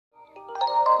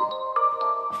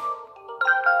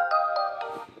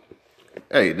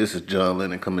Hey, this is John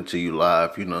Lennon coming to you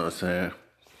live. You know what I'm saying?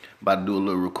 About to do a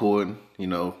little recording. You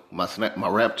know, my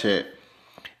rap chat,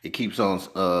 it keeps on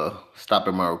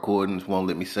stopping my recordings, won't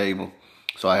let me save them.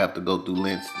 So I have to go through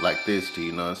links like this to,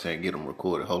 you know what I'm saying, get them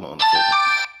recorded. Hold on a second.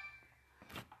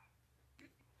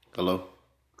 Hello?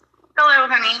 Hello,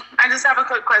 honey. I just have a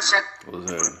quick question. What's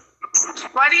that?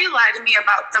 Why do you lie to me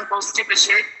about simple, stupid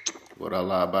shit? What I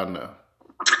lie about now?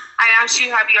 I asked you,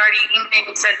 have you already eaten? And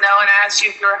you said no. And I asked you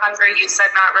if you were hungry. You said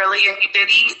not really. And you did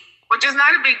eat, which is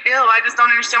not a big deal. I just don't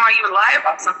understand why you would lie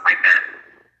about something like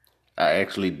that. I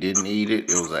actually didn't eat it.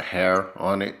 It was a hair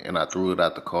on it, and I threw it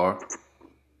out the car.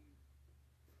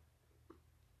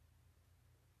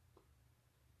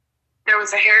 There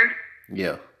was a hair?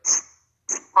 Yeah.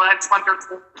 Well, that's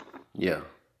wonderful. Yeah.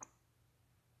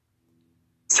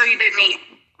 So you didn't eat?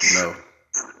 No.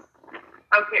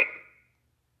 Okay.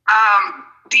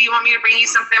 Do you want me to bring you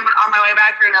something on my way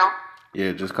back or no?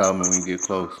 Yeah, just call me when you get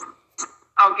close.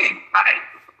 Okay, bye.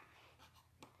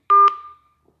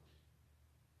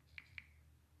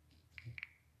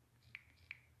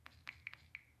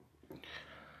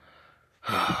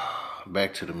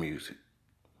 Back to the music.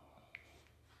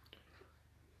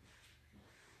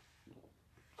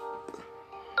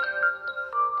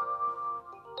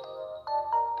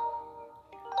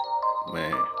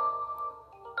 Man,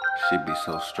 shit be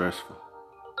so stressful.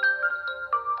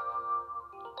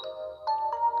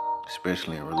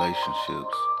 Especially in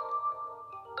relationships.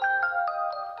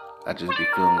 I just be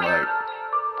feeling like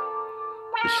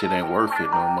this shit ain't worth it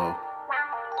no more.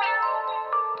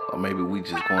 Or maybe we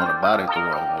just going about it the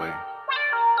wrong way.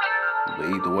 But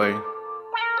either way,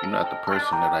 you're not the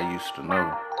person that I used to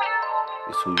know.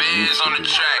 It's who you used to be.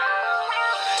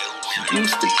 She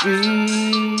used to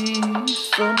be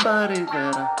somebody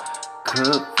that I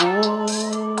could for.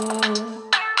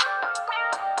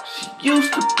 She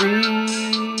used to be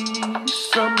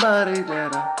somebody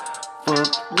that I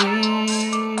fucked with.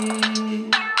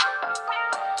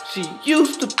 She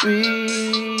used to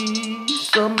be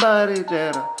somebody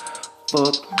that I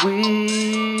fucked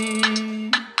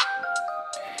with.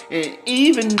 And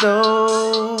even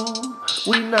though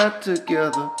we not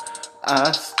together,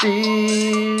 I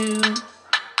still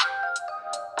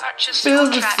feel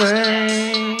the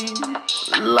same,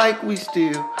 like we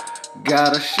still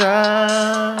gotta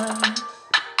shine.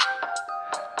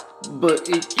 But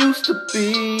it used to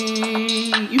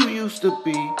be, you used to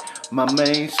be my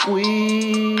main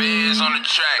squeeze. On the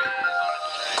track.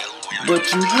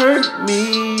 But you hurt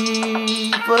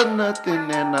me for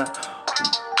nothing, and I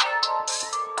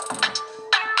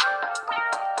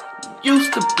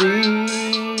used to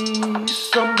be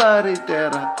somebody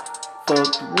that I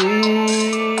fucked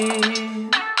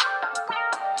with.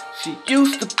 She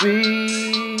used to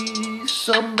be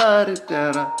somebody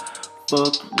that I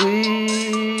fucked with.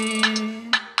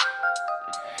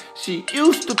 She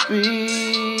used to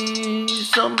be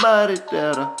somebody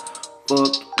that I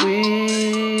fucked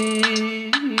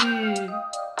with.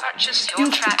 Purchase your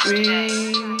Used tracks to today. be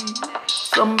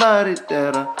somebody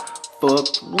that I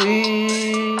fucked with.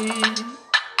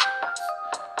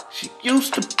 She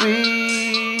used to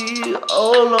be,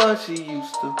 oh Lord, she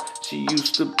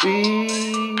used to be.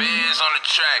 Biz on the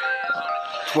track.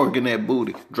 Twerking that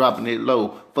booty, dropping it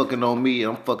low, fucking on me,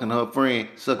 I'm fucking her friend.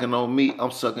 Sucking on me,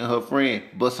 I'm sucking her friend.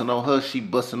 Busting on her, she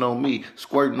busting on me.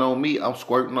 Squirting on me, I'm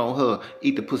squirting on her.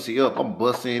 Eat the pussy up, I'm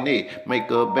busting it. Make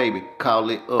her a baby, call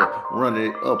it up. Run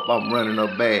it up, I'm running her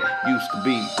bad. Used to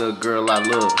be the girl I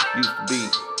love. Used to be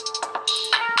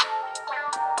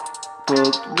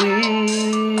fucked with.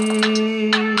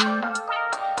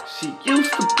 She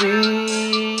used to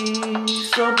be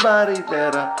somebody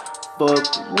that I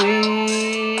fucked with.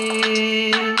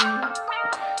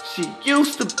 She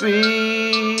used to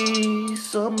be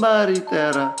somebody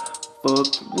that I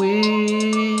fucked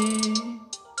with.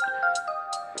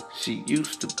 She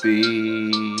used to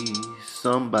be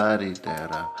somebody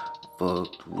that I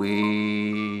fucked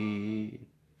with.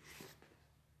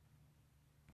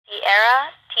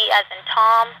 Tierra, T as in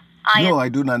Tom, I No, I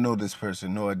do not know this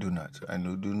person. No, I do not.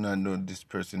 Do not know this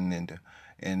person, Linda.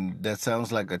 And that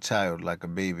sounds like a child, like a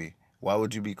baby. Why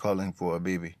would you be calling for a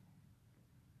baby?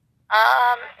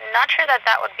 not sure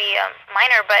that would be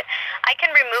minor, but I can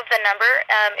remove the number.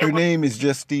 Her name is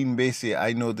Justine Basie.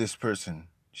 I know this person.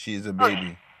 She is a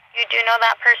baby. You do know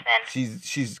that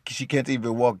person? She can't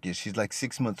even walk yet. She's like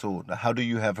 6 months old. How do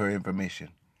you have her information?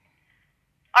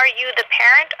 Are you the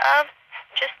parent of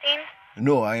Justine?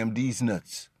 No, I am these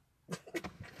nuts.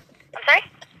 I'm sorry?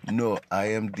 No,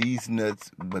 I am these nuts,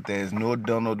 but there is no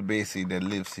Donald Basie that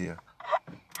lives here.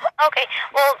 Okay,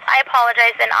 well, I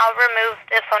apologize, and I'll remove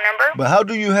the phone number. But how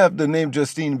do you have the name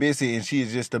Justine Bessie and she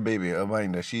is just a baby, a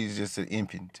minor? She's just an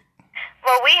infant.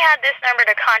 Well, we had this number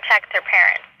to contact their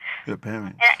parents. Your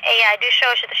parents? And, yeah, I do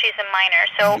show that she's a minor,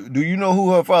 so... Do you know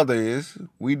who her father is?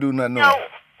 We do not know. No,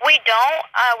 we don't.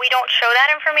 We don't show that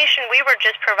information. We were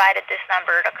just provided this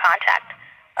number to contact.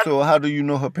 So how do you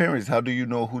know her parents? How do you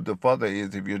know who the father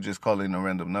is if you're just calling a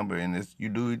random number? And it's, you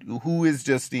do it, who is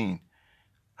Justine?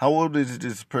 How old is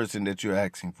this person that you're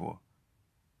asking for?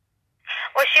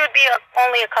 Well, she would be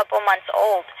only a couple months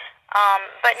old.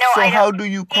 But no, so I how do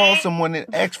you call someone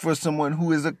and ask for someone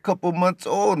who is a couple months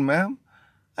old, ma'am?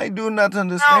 I do not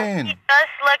understand. No, we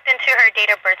just looked into her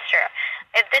date of birth, sir.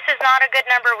 If this is not a good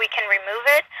number, we can remove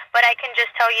it. But I can just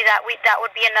tell you that that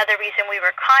would be another reason we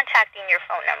were contacting your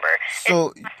phone number.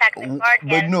 So,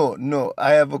 but no,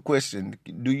 I have a question.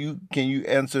 Can you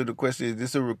answer the question? Is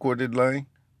this a recorded line?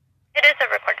 It is a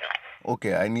recorded line.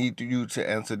 Okay, I need you to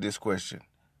answer this question.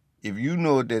 If you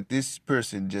know that this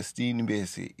person, Justine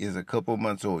Bessie, is a couple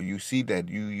months old, you see that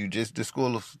you just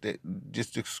disclosed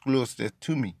that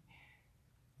to me.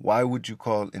 Why would you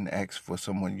call and ask for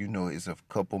someone you know is a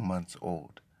couple months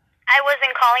old? I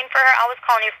wasn't calling for her. I was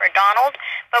calling you for Donald.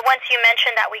 But once you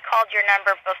mentioned that we called your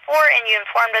number before and you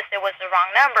informed us it was the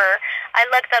wrong number, I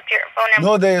looked up your phone number.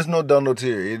 No, there is no Donald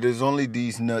here. It is only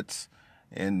these nuts.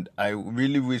 And I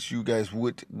really wish you guys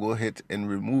would go ahead and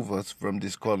remove us from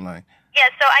this call line. Yeah,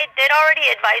 so I did already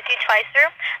advise you twice, sir,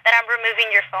 that I'm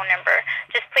removing your phone number.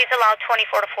 Just please allow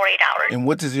 24 to 48 hours. And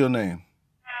what is your name?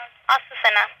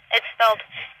 Asusena. It's spelled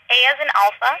A as in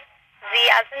alpha, Z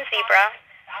as in zebra,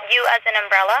 U as in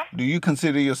umbrella. Do you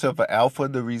consider yourself an alpha,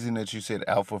 the reason that you said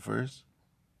alpha first?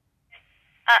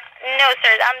 No,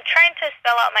 sir. I'm trying to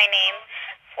spell out my name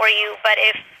for you, but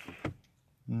if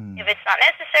it's not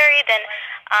necessary, then...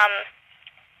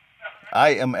 I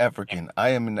am African. I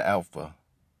am an alpha.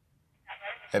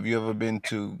 Have you ever been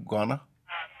to Ghana?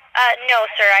 No,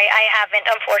 sir. I haven't,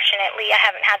 unfortunately. I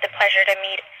haven't had the pleasure to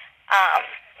meet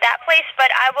that place,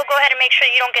 but I will go ahead and make sure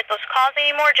you don't get those calls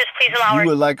anymore. Just please allow You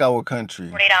would like our country.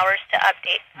 48 hours to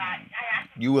update.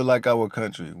 You would like our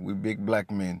country. We big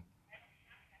black men.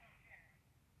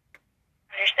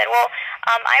 Understood. Well,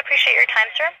 I appreciate your time,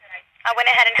 sir. I went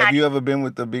ahead and Have you ever been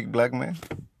with a big black man?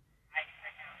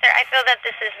 Sir, I feel that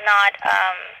this is not,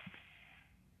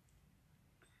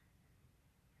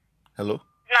 Hello?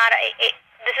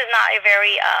 This is not a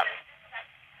very,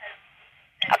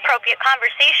 appropriate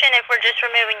conversation if we're just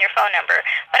removing your phone number.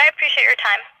 But I appreciate your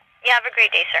time. You have a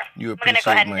great day, sir. You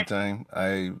appreciate my time.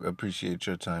 I appreciate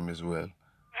your time as well.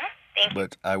 Thank you.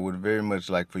 But I would very much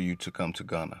like for you to come to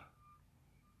Ghana.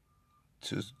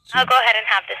 I'll go ahead and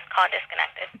have this call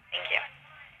disconnected. Thank you.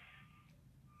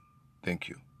 Thank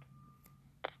you.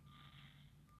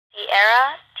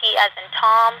 Tierra, T as in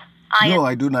Tom. No,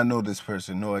 I do not know this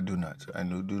person. No, I do not. I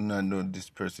do not know this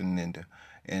person, Linda.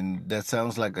 And that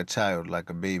sounds like a child, like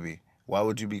a baby. Why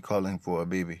would you be calling for a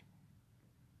baby?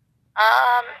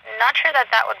 Not sure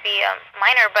that would be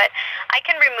minor, but I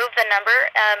can remove the number.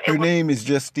 Her name is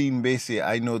Justine Bessie.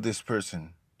 I know this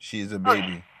person. She is a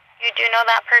baby. You do know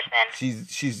that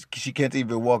person? She can't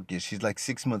even walk yet. She's like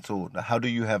 6 months old. How do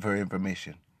you have her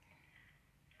information?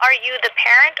 Are you the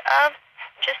parent of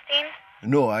Justine?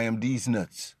 No, I am these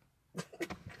nuts.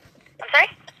 I'm sorry?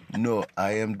 No,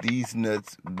 I am these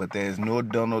nuts, but there is no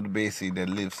Donald Bessie that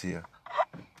lives here.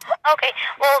 Okay,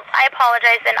 well, I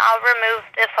apologize, and I'll remove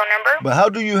the phone number. But how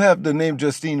do you have the name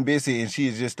Justine Bessie and she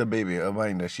is just a baby, a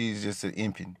minor? She's just an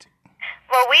infant.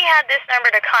 Well, we had this number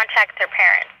to contact their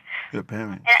parents. Your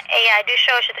parents? And, yeah, I do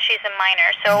show that she's a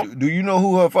minor, so... Do you know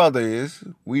who her father is?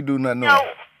 We do not know.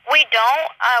 No, we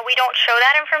don't. We don't show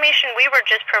that information. We were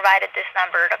just provided this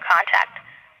number to contact.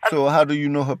 So how do you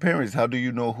know her parents? How do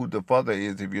you know who the father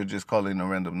is if you're just calling a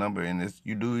random number? And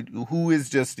who is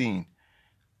Justine?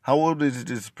 How old is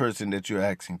this person that you're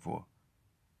asking for?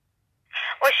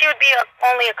 Well, she would be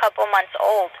only a couple months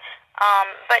old.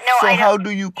 But no, So how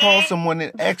do you call someone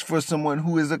and ask for someone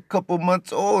who is a couple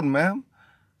months old, ma'am?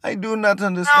 I do not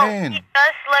understand. No, we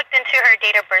just looked into her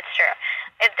date of birth, sir.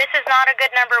 If this is not a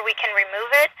good number, we can remove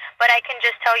it. But I can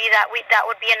just tell you that that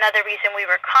would be another reason we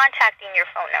were contacting your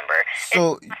phone number.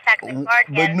 So,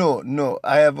 but no,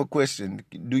 I have a question.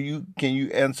 Can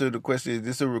you answer the question? Is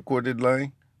this a recorded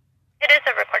line? It is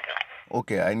a recorded line.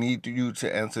 Okay, I need you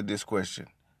to answer this question.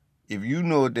 If you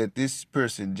know that this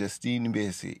person, Justine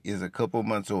Bessie, is a couple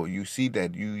months old, you see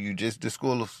that you just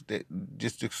disclosed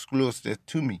that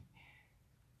to me.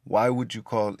 Why would you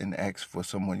call and ask for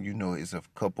someone you know is a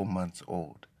couple months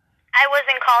old? I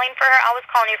wasn't calling for her. I was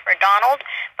calling you for Donald.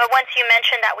 But once you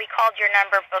mentioned that we called your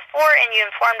number before and you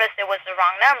informed us it was the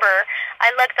wrong number,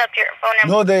 I looked up your phone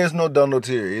number. No, there is no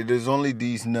Donald here. It is only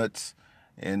these nuts.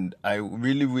 And I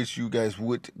really wish you guys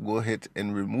would go ahead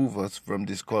and remove us from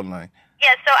this call line.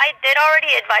 Yeah, so I did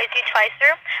already advise you twice, sir,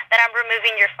 that I'm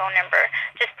removing your phone number.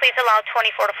 Just please allow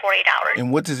 24 to 48 hours. And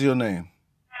what is your name?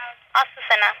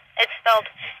 Azucena. It's spelled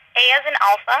A as in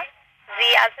alpha, Z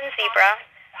as in zebra,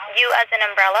 U as in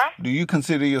umbrella. Do you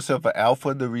consider yourself an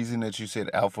alpha, the reason that you said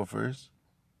alpha first?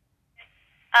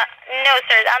 No,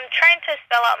 sir. I'm trying to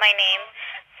spell out my name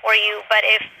for you, but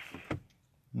if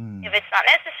it's not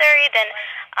necessary, then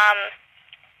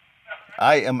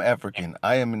I am African.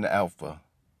 I am an alpha.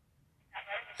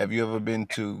 Have you ever been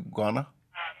to Ghana?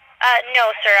 No,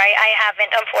 sir. I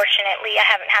haven't. Unfortunately, I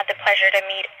haven't had the pleasure to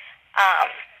meet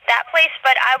that place,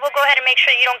 but I will go ahead and make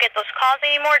sure you don't get those calls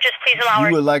anymore. Just please allow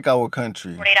You would like our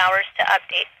country. 48 hours to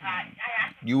update.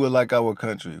 You would like our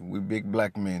country. We're big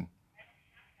black men.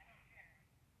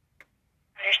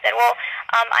 Understood. Well,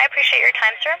 I appreciate your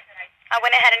time, sir. I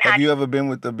went ahead and Have you ever been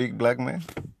with a big black man?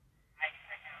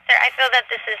 Sir, I feel that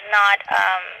this is not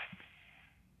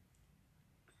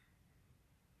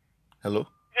Hello?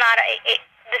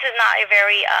 This is not a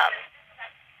very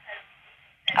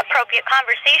appropriate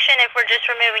conversation if we're just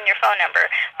removing your phone number.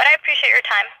 But I appreciate your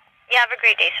time. You have a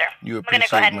great day, sir. You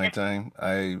appreciate my time.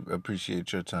 I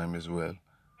appreciate your time as well.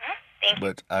 Thank you.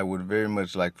 But I would very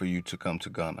much like for you to come to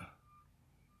Ghana.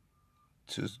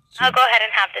 I'll go ahead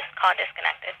and have this call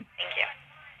disconnected. Thank you.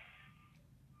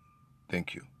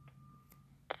 Thank you.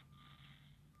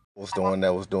 Was the one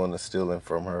that was doing the stealing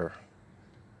from her.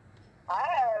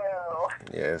 Oh.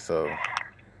 Yeah, so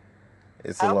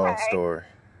it's a long story.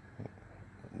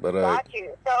 But Got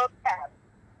you. So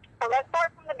let's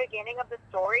start from the beginning of the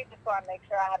story, just so I make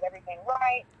sure I have everything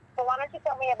right. So why don't you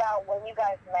tell me about when you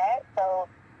guys met? So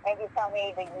maybe tell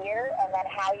me the year and then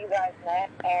how you guys met,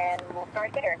 and we'll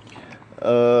start there.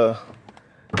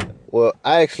 Well,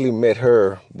 I actually met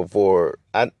her before.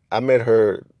 I met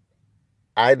her.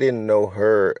 I didn't know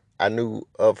her. I knew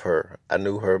of her. I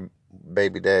knew her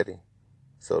baby daddy,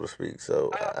 so to speak.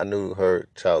 So I knew her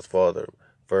child's father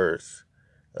first.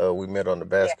 We met on the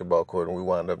basketball court, and we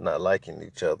wound up not liking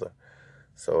each other.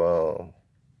 So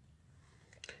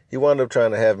he wound up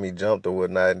trying to have me jumped or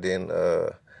whatnot, and then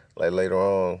like later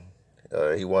on,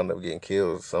 he wound up getting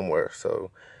killed somewhere. So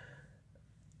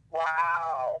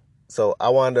Wow. So I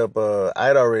wound up, I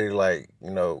had already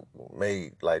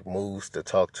made moves to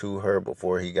talk to her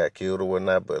before he got killed or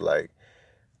whatnot. But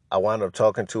I wound up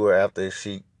talking to her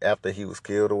after he was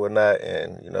killed or whatnot,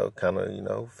 and kind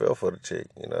of fell for the chick.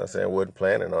 You know what I'm saying? Wasn't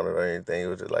planning on it or anything. It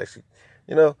was just like she,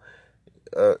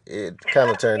 it kind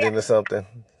of turned into something.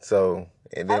 So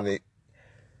and then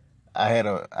I had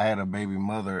a baby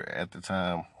mother at the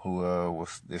time who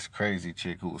was this crazy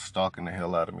chick who was stalking the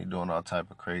hell out of me, doing all type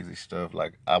of crazy stuff.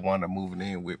 Like I wound up moving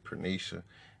in with Pernisha,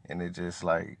 and it just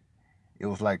it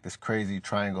was like this crazy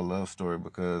triangle love story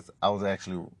because I was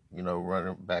actually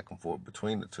running back and forth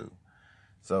between the two.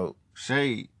 So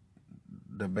Shay,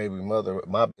 the baby mother,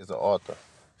 is an author.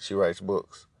 She writes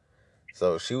books.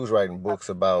 So she was writing books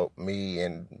about me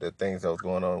and the things that was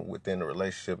going on within the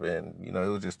relationship, and it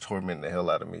was just tormenting the hell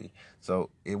out of me. So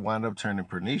it wound up turning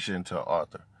Pernisha into an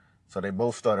author. So they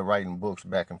both started writing books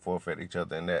back and forth at each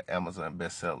other, and they're Amazon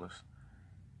bestsellers.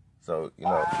 So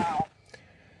Wow.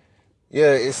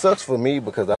 yeah, it sucks for me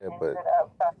because Okay.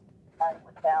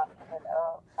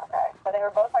 So they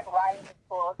were both writing in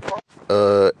school.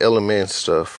 element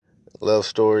stuff, love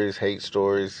stories, hate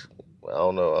stories. I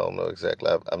don't know exactly.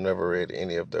 I've never read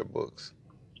any of their books.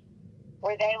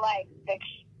 Were they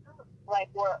fiction?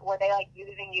 Were they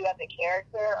using you as a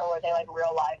character, or were they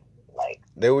real life?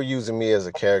 They were using me as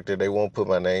a character. They won't put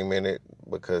my name in it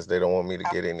because they don't want me to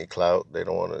get any clout. They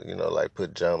don't want to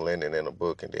put John Lennon in a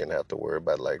book and then have to worry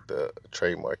about the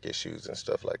trademark issues and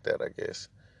stuff like that, I guess.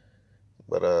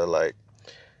 But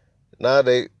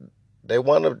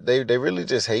they really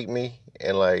just hate me,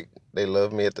 and they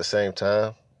love me at the same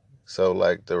time. So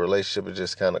the relationship is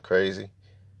just kind of crazy.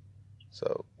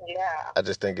 So Yeah. I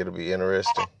just think it'll be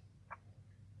interesting.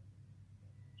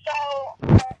 So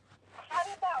how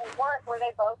did that work? Were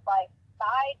they both side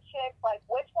chicks?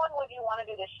 Which one would you want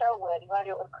to do the show with? You want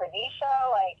to do it with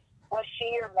Pernisha? Was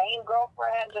she your main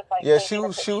girlfriend? Yeah, she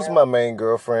was my main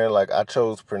girlfriend. I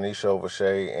chose Pernisha over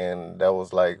Shay, and that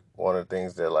was one of the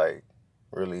things that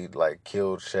really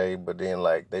killed Shay. But then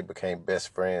they became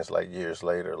best friends years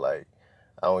later.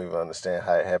 I don't even understand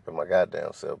how it happened my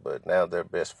goddamn self, but now they're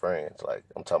best friends.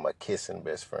 I'm talking about kissing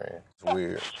best friends. It's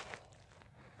weird.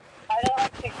 Are they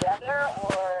together together,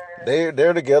 or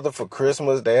They're together for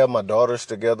Christmas. They have my daughters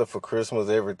together for Christmas.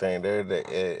 Everything.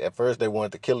 At first they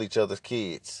wanted to kill each other's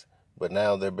kids, but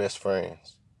now they're best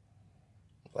friends.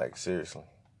 Like seriously.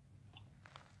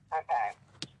 okay?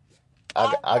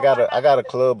 I got a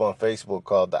club on Facebook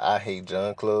called the I Hate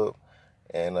John Club,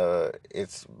 and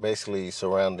it's basically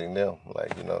surrounding them,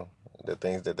 like the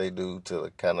things that they do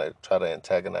to kind of try to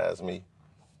antagonize me.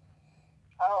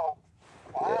 Oh,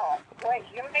 wow. Yeah. Wait,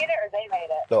 you made it or they made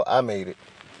it? No, I made it.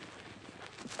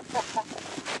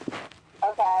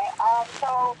 Okay.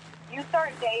 So you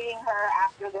start dating her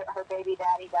after her baby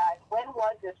daddy died. When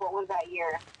was this? What was that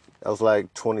year? That was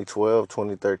like 2012,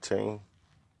 2013. Okay.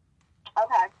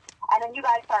 And then you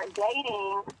guys start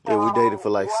dating. So Yeah, we dated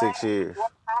for like 6 years.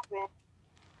 What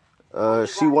happened?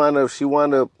 She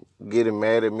wound up getting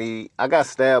mad at me. I got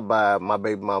stabbed by my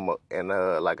baby mama, and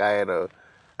like I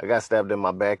got stabbed in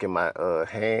my back and my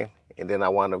hand, and then I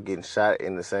wound up getting shot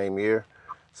in the same year.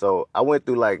 So I went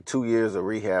through like 2 years of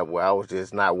rehab where I was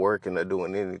just not working or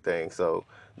doing anything. So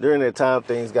during that time,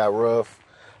 things got rough.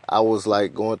 I was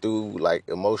like going through like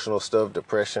emotional stuff,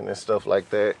 depression and stuff like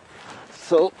that.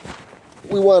 So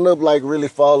we wound up like really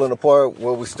falling apart.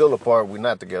 Well, we still apart. We're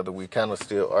not together. We kind of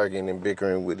still arguing and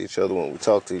bickering with each other when we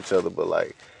talk to each other. But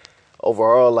like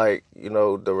overall, like,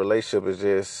 the relationship is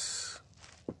just,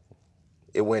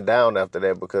 it went down after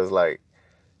that because like,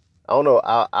 I don't know.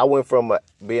 I went from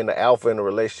being the alpha in a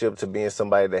relationship to being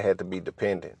somebody that had to be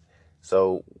dependent.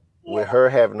 So with her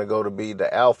having to go to be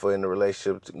the alpha in the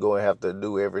relationship, to go and have to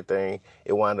do everything,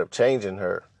 it wound up changing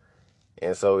her.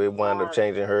 And so it wound up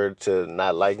changing her to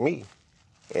not like me.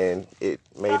 And it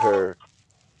made her...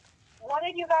 What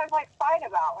did you guys like fight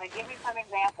about? Like, give me some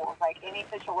examples. Like, any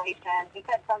situation. You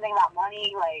said something about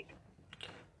money, like...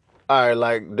 All right,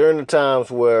 like during the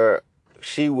times where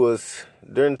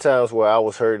I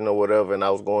was hurting or whatever and I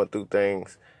was going through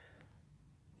things,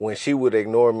 when she would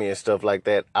ignore me and stuff like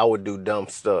that, I would do dumb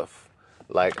stuff.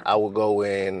 Like I would go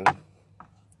in,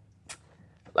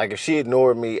 like if she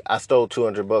ignored me, I stole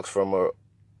 $200 from her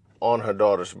on her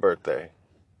daughter's birthday.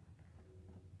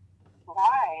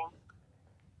 Why?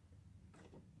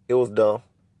 It was dumb.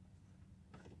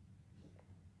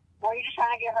 Were you just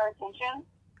trying to get her attention?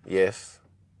 Yes.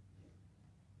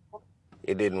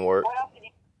 It didn't work. What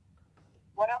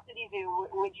else did you do?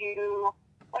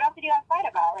 What else did you guys fight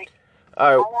about? Like,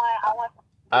 all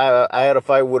right. I had a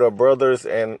fight with her brothers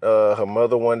and her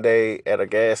mother one day at a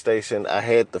gas station. I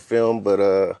had the film,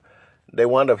 but they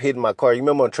wound up hitting my car. You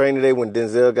remember on Training Day when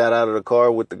Denzel got out of the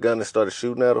car with the gun and started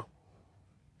shooting at her?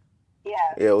 Yeah.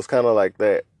 Yeah, it was kind of like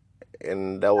that.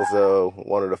 And that was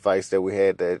one of the fights that we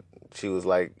had, that she was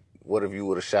like, what if you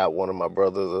would have shot one of my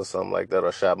brothers or something like that,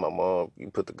 or shot my mom? You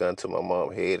put the gun to my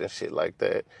mom's head and shit like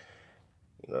that.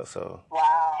 So.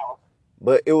 Wow.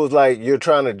 But it was like, you're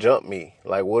trying to jump me.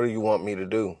 Like, what do you want me to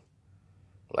do?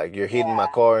 Like, you're hitting my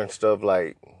car and stuff.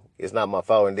 Like, it's not my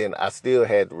fault. And then I still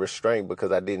had restraint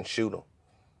because I didn't shoot him.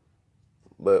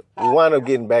 But we wound up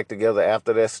getting back together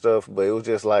after that stuff. But it was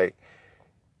just like,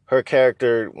 her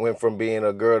character went from being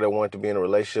a girl that wanted to be in a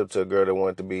relationship to a girl that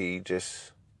wanted to be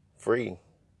just free,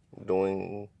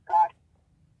 doing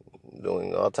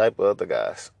all type of other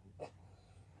guys.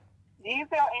 Do you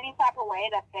feel any type of way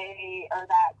that they, or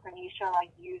that Pranisha, like,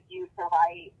 used you to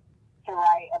write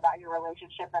about your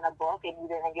relationship in a book and you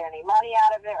didn't get any money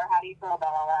out of it, or how do you feel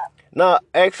about all that? No,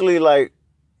 actually, like,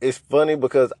 it's funny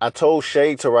because I told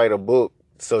Shay to write a book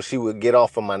so she would get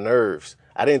off of my nerves.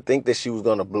 I didn't think that she was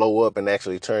going to blow up and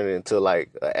actually turn it into like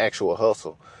an actual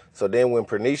hustle. So then when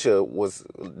Pranisha was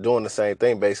doing the same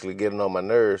thing, basically getting on my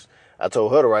nerves, I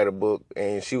told her to write a book,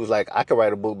 and she was like, I could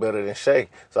write a book better than Shay.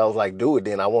 So I was like, do it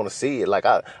then. I want to see it. Like,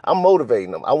 I'm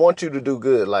motivating them. I want you to do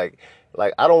good. Like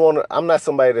I don't want to, I'm not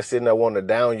somebody that's sitting there wanting to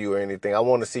down you or anything. I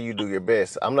want to see you do your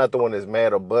best. I'm not the one that's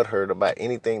mad or butthurt about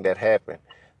anything that happened.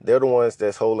 They're the ones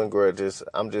that's holding grudges.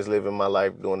 I'm just living my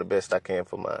life doing the best I can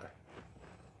for mine.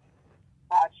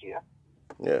 Got you.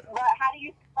 Yeah. But how do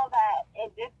you feel that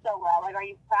it did so well? Like, are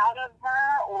you proud of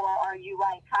her, or are you,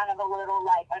 like, kind of a little,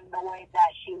 like, annoyed that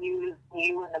she used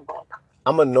you in the book?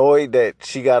 I'm annoyed that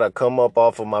she got to come up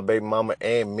off of my baby mama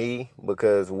and me,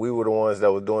 because we were the ones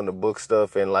that was doing the book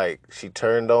stuff, and, like, she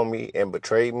turned on me and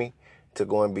betrayed me to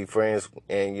go and be friends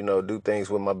and, do things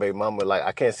with my baby mama. Like,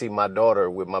 I can't see my daughter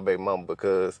with my baby mama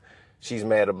because she's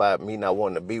mad about me not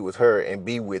wanting to be with her and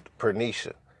be with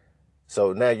Pranisha.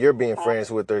 So now you're being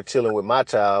friends with her, chilling with my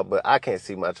child, but I can't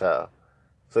see my child.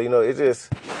 So, it's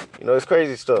just, it's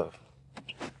crazy stuff.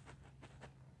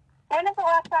 When is the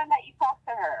last time that you talked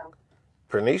to her?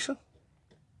 Pranisha?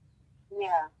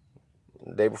 Yeah.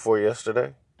 The day before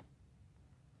yesterday.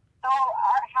 So,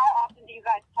 how often do you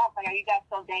guys talk? talk? Like, are you guys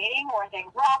still dating, or are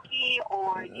things rocky,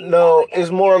 or do you No, guys,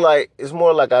 it's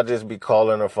more like I just be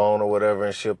calling her phone or whatever,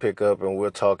 and she'll pick up, and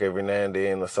we'll talk every now and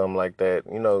then or something like that.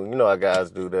 You know how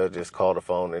guys do. They'll just call the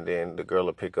phone, and then the girl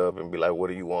will pick up and be like, "What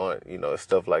do you want?"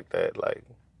 Stuff like that. Like,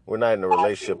 we're not in a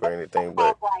relationship or anything, but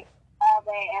talk like all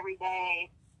day, every day?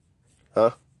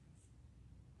 huh?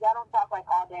 Y'all don't talk like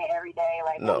all day, every day.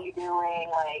 Like, No. what are you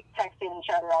doing? Like, texting each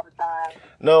other all the time.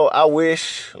 No, I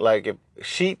wish, like, if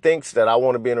she thinks that I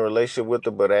want to be in a relationship with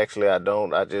her, but actually I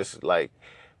don't. I just, like,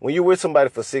 when you're with somebody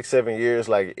for 6, 7 years,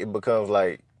 like, it becomes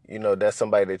like, that's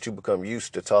somebody that you become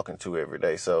used to talking to every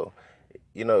day. So,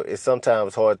 it's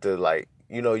sometimes hard to, like,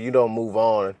 you don't move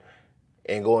on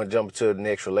and go and jump into the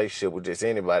next relationship with just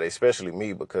anybody, especially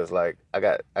me, because, like, I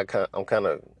got a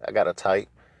type.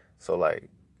 So, like,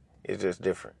 it's just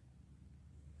different.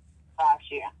 Got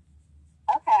you.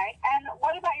 Okay. And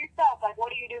what about yourself? Like,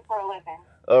 what do you do for a living?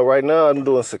 Right now I'm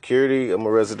doing security. I'm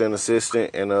a resident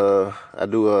assistant, and I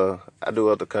do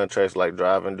other contracts like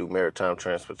driving, do maritime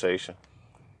transportation.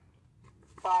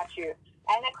 Got you.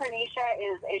 And then Cornisha,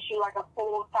 is she like a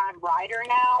full-time writer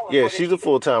now? Yeah, she's a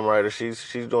full-time writer.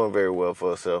 She's doing very well for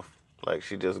herself. Like,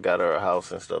 she just got her a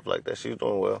house and stuff like that. She's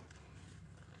doing well.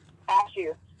 Got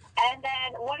you. And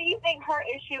then what do you think her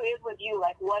issue is with you?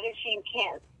 Like, what if she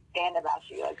can't stand about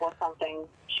you? Like, what's something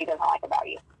she doesn't like about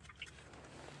you?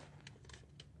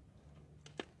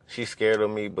 She's scared of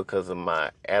me because of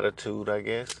my attitude, I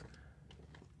guess.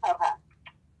 Okay.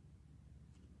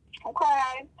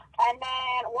 Okay. And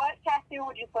then what tattoo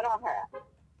would you put on her?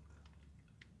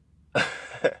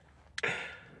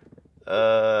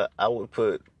 I would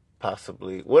put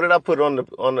possibly. What did I put on the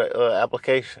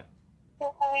application?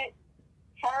 Put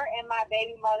her and my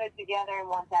baby mother together in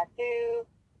one tattoo.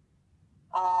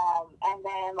 And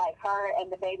then like her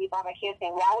and the baby mama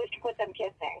kissing. Why would you put them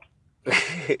kissing?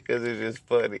 Because it's just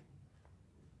funny.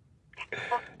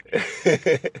 Are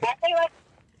they like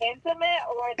intimate,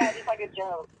 or is that just like a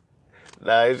joke?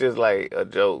 Nah, it's just like a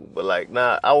joke. But like,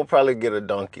 nah, I would probably get a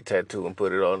donkey tattoo and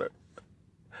put it on her.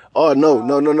 Oh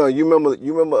no. You remember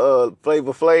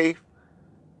Flavor Flav?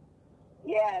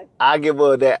 Yes. I give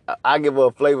her a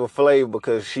Flavor Flav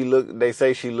because they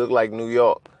say she look like New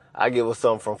York. I give her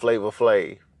something from Flavor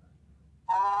Flav.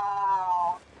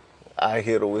 Oh. I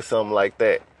hit her with something like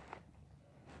that.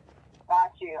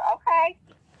 Got you. Okay.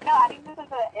 No, I think this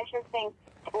is an interesting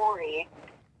story.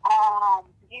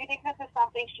 Do you think this is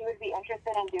something she would be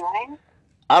interested in doing?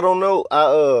 I don't know.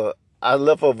 I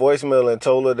left her a voicemail and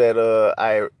told her that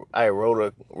I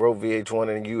wrote VH1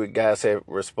 and you guys have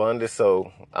responded.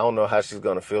 So I don't know how she's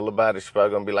gonna feel about it. She's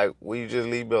probably gonna be like, "Will you just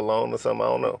leave me alone?" or something. I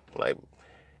don't know. Like,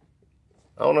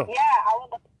 I don't know. Yeah, I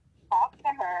would love to talk to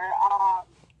her.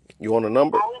 You want a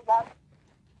number? I would love.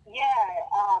 Yeah.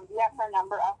 Do you have her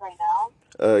number up right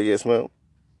now? Yes, ma'am.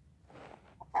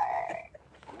 Okay.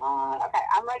 Okay,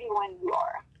 I'm ready when you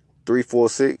are.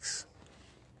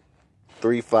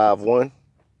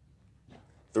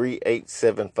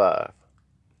 346-351-3875.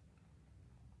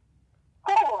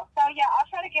 Cool. So yeah, I'll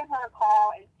try to give her a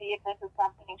call and see if this is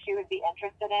something she would be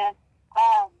interested in.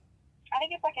 I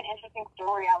think it's like an interesting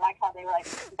story. I like how they were like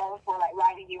both were like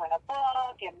writing you in a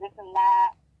book and this and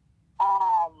that.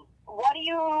 What do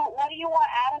you want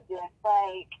out of this?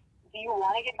 Like, do you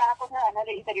want to get back with her? I know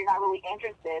that you said you're not really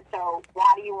interested, so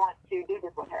why do you want to do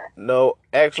this with her? No,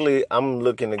 actually, I'm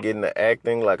looking to get into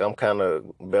acting. Like, I'm kind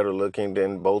of better looking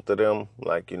than both of them.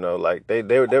 Like, like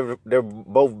they're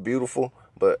both beautiful,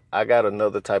 but I got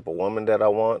another type of woman that I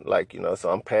want. Like, so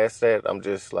I'm past that. I'm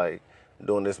just like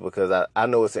doing this because I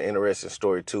know it's an interesting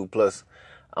story too. Plus,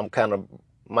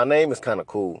 my name is kind of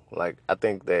cool. Like, I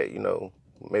think that,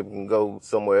 maybe we can go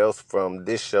somewhere else from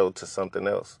this show to something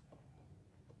else.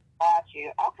 Got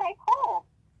you. Okay, cool.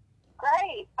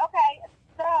 Great. Okay,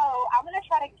 so I'm going to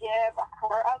try to give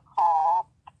her a call.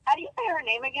 How do you say her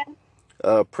name again?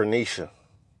 Pranisha.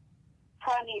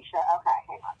 Pranisha. Okay,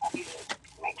 hang on. Let me just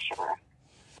make sure.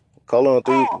 Call on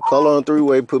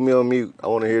three-way, put me on mute. I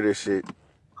want to hear this shit. No,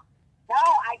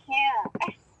 I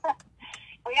can't.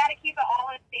 We got to keep it all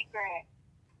a secret.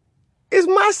 It's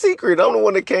my secret. I'm the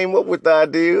one that came up with the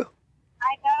idea.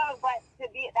 I know, but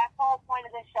that's the whole point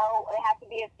of the show. It has to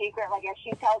be a secret. Like, if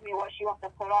she tells me what she wants to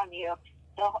put on you,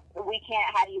 so we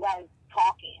can't have you guys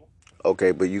talking.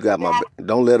 Okay, but you got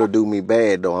don't let her do me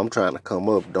bad, though. I'm trying to come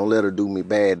up. Don't let her do me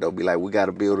bad, though. Be like, we got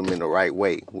to build them in the right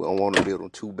way. We don't want to build them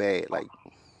too bad. Like,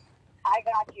 I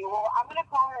got you. Well, I'm going to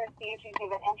call her and see if she's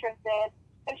even interested.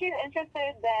 If she's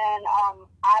interested, then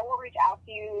I will reach out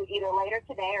to you either later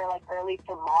today or, like, early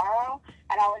tomorrow,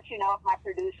 and I'll let you know if my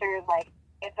producers, like,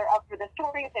 if they're up for the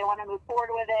story, if they want to move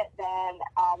forward with it, then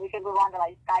we can move on to,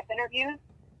 like, Skype interviews.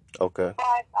 Okay.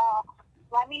 But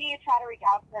let me try to reach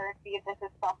out to her and see if this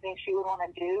is something she would want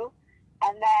to do.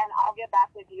 And then I'll get back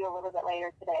with you a little bit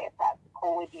later today if that's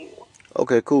cool with you.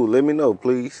 Okay, cool. Let me know,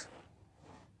 please.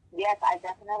 Yes, I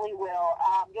definitely will.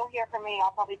 You'll hear from me.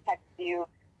 I'll probably text you.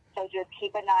 So just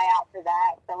keep an eye out for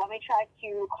that. So let me try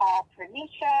to call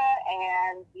Pernisha,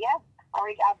 and yeah, I'll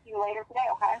reach out to you later today,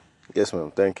 okay? Yes,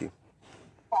 ma'am. Thank you.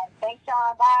 Okay. Thanks,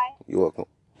 John. Bye. You're welcome.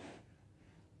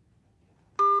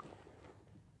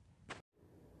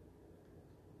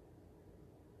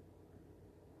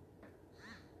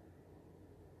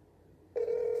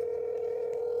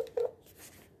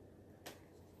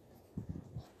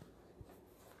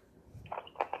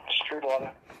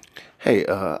 Streetwater. Hey,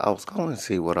 I was calling to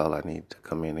see what all I need to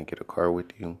come in and get a car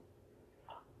with you.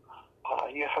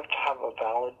 You have to have a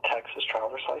valid Texas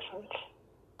driver's license.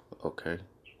 Okay.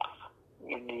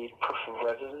 You need proof of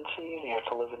residency, and you have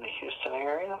to live in the Houston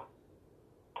area.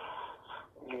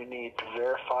 You need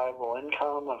verifiable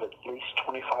income of at least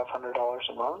 $2,500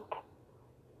 a month.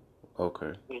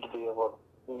 Okay. You need to be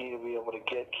able to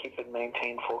keep and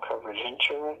maintain full coverage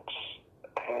insurance,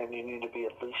 and you need to be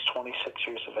at least 26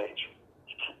 years of age.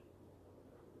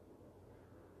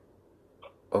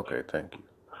 Okay, thank you.